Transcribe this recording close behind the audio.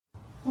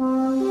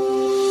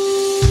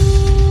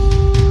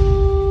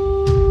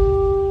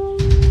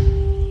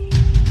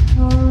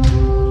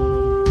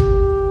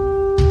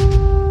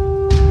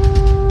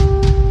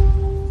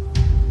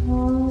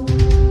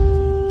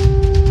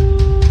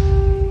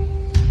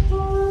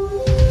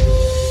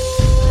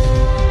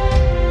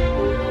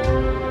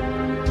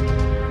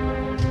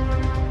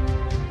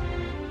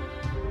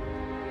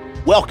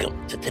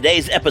Welcome to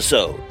today's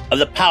episode of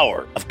The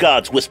Power of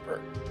God's Whisper,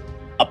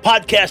 a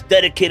podcast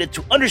dedicated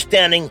to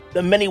understanding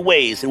the many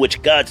ways in which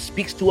God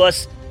speaks to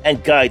us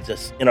and guides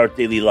us in our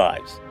daily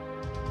lives.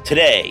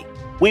 Today,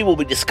 we will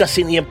be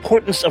discussing the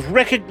importance of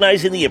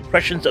recognizing the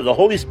impressions of the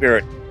Holy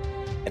Spirit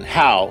and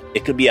how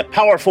it can be a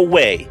powerful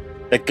way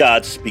that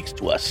God speaks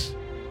to us.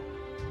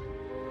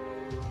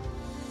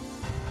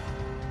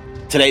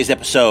 Today's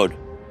episode,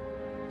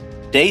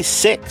 Day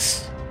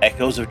 6,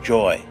 Echoes of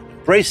Joy,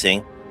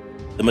 Embracing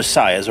the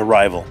Messiah's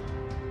Arrival.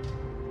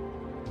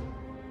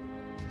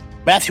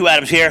 Matthew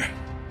Adams here,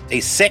 Day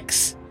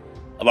 6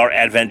 of our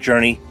Advent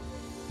journey.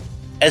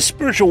 As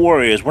spiritual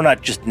warriors, we're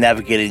not just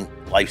navigating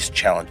life's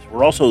challenges,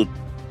 we're also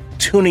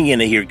tuning in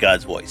to hear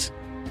God's voice.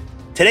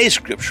 Today's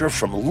scripture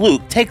from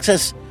Luke takes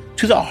us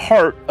to the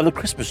heart of the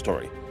Christmas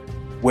story,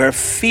 where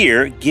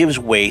fear gives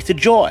way to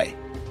joy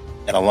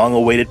and a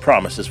long-awaited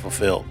promise is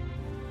fulfilled.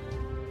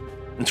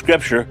 In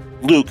scripture,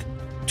 Luke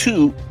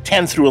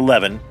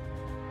 2:10-11,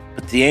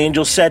 but the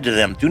angel said to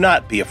them, "Do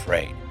not be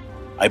afraid.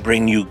 I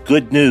bring you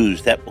good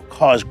news that will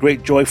cause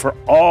great joy for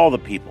all the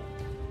people.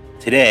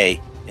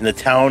 Today, in the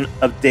town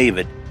of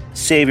David, a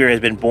Savior has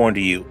been born to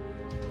you.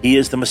 He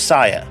is the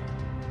Messiah,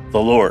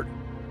 the Lord."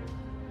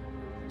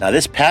 Now,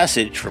 this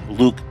passage from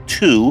Luke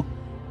 2,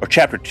 or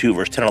chapter 2,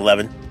 verse 10 and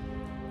 11,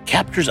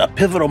 captures a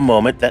pivotal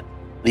moment, that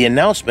the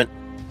announcement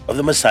of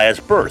the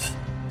Messiah's birth.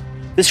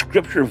 This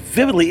scripture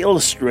vividly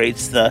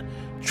illustrates the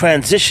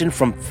transition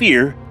from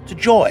fear to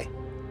joy,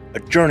 a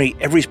journey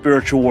every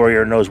spiritual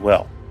warrior knows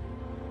well.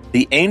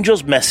 The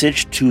angel's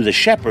message to the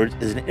shepherds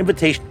is an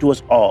invitation to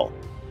us all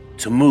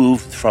to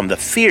move from the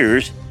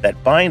fears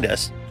that bind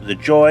us to the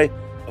joy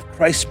of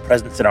Christ's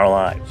presence in our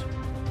lives.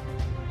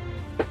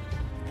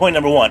 Point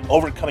number 1,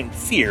 overcoming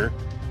fear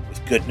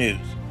with good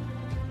news.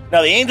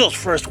 Now, the angel's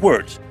first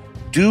words,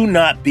 "Do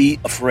not be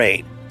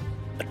afraid,"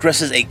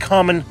 addresses a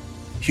common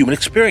human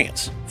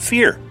experience,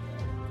 fear.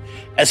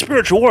 As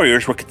spiritual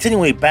warriors, we're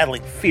continually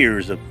battling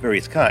fears of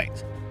various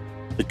kinds.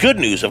 The good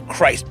news of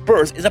Christ's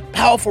birth is a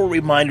powerful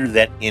reminder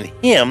that in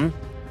Him,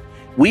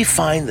 we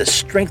find the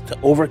strength to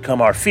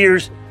overcome our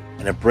fears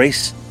and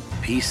embrace the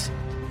peace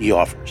He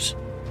offers.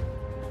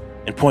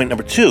 And point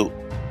number 2,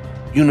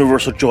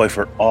 universal joy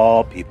for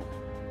all people.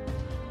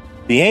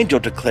 The angel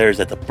declares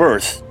that the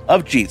birth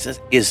of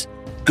Jesus is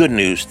good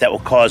news that will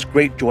cause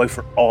great joy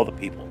for all the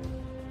people.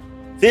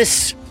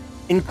 This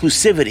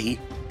inclusivity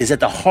is at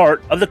the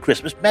heart of the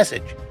Christmas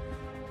message.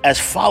 As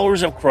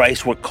followers of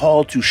Christ, we're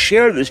called to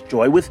share this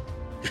joy with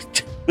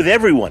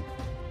everyone,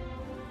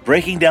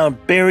 breaking down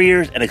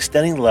barriers and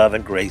extending love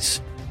and grace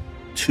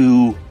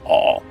to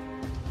all.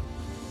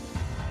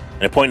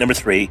 And point number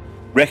 3,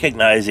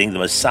 recognizing the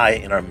Messiah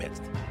in our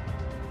midst.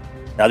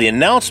 Now, the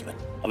announcement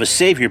of a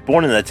Savior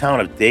born in the town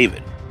of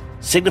David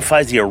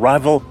signifies the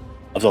arrival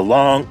of the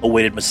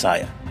long-awaited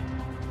Messiah.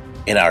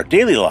 In our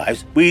daily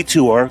lives, we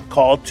too are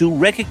called to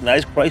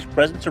recognize Christ's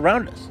presence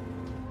around us,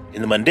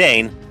 in the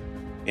mundane,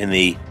 in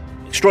the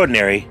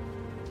extraordinary,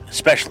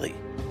 especially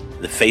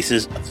in the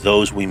faces of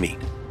those we meet.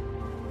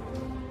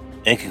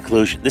 In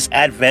conclusion, this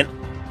Advent,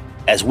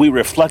 as we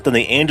reflect on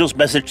the angel's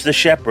message to the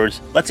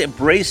shepherds, let's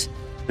embrace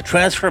the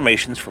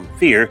transformations from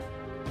fear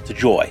to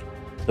joy.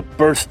 The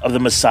birth of the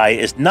Messiah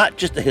is not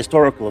just a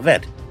historical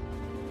event.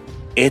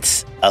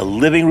 It's a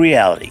living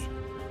reality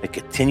that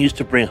continues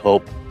to bring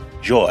hope,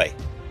 joy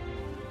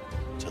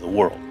to the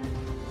world.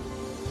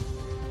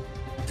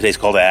 Today's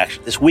call to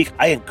action. This week,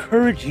 I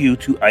encourage you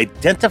to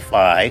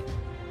identify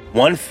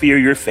one fear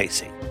you're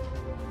facing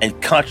and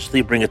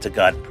consciously bring it to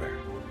God in prayer.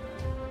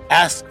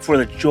 Ask for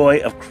the joy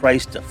of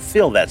Christ to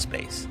fill that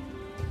space.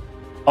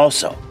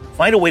 Also,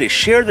 find a way to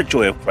share the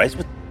joy of Christ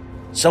with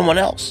someone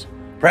else.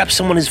 Perhaps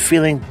someone is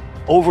feeling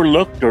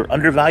overlooked or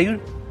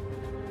undervalued.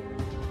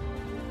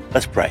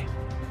 Let's pray.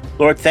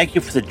 Lord, thank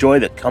you for the joy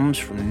that comes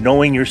from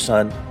knowing your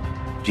Son,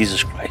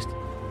 Jesus Christ.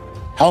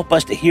 Help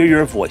us to hear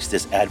your voice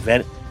this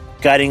Advent,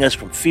 guiding us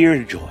from fear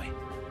to joy.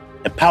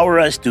 Empower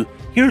us to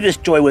hear this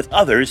joy with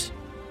others,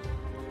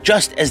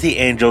 just as the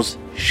angels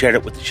shared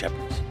it with the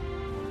shepherds.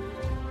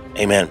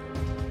 Amen.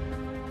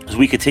 As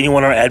we continue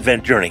on our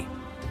Advent journey,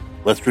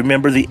 let's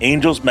remember the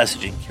angel's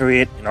message and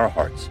carry it in our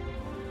hearts.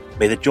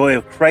 May the joy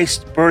of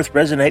Christ's birth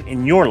resonate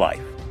in your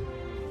life,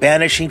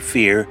 banishing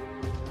fear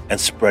and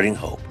spreading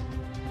hope.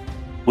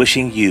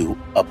 Wishing you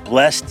a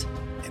blessed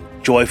and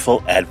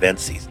joyful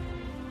Advent season.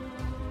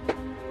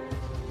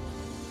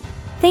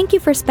 Thank you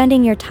for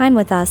spending your time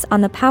with us on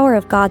the Power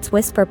of God's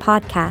Whisper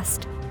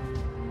podcast.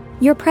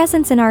 Your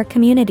presence in our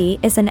community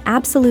is an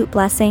absolute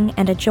blessing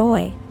and a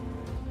joy.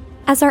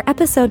 As our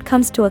episode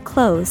comes to a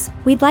close,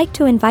 we'd like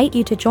to invite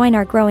you to join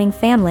our growing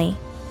family.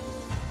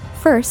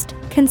 First,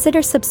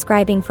 consider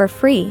subscribing for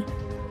free.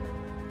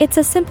 It's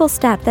a simple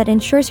step that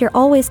ensures you're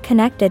always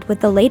connected with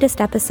the latest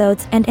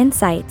episodes and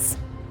insights.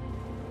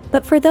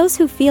 But for those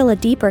who feel a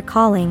deeper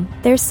calling,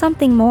 there's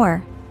something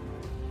more.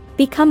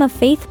 Become a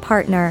faith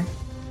partner.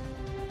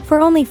 For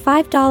only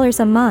 $5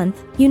 a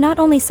month, you not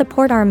only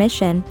support our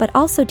mission but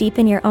also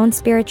deepen your own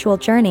spiritual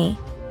journey.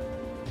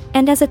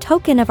 And as a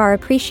token of our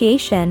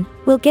appreciation,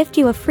 we'll gift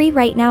you a free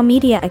Right Now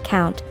Media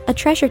account, a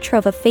treasure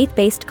trove of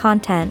faith-based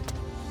content.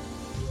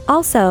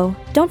 Also,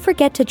 don't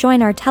forget to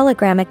join our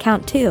Telegram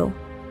account too.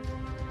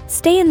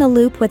 Stay in the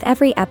loop with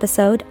every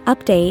episode,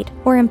 update,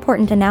 or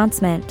important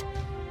announcement.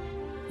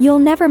 You'll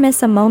never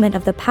miss a moment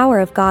of the Power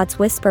of God's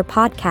Whisper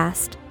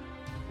podcast.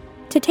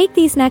 To take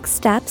these next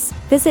steps,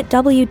 visit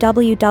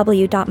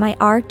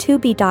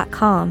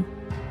www.myrtubi.com.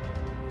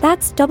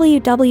 That's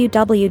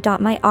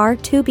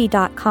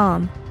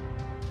www.myrtubi.com.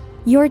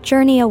 Your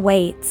journey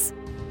awaits.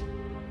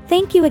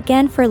 Thank you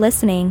again for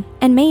listening,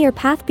 and may your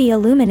path be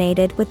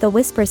illuminated with the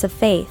whispers of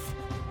faith.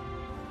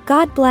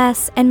 God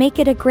bless and make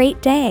it a great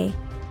day.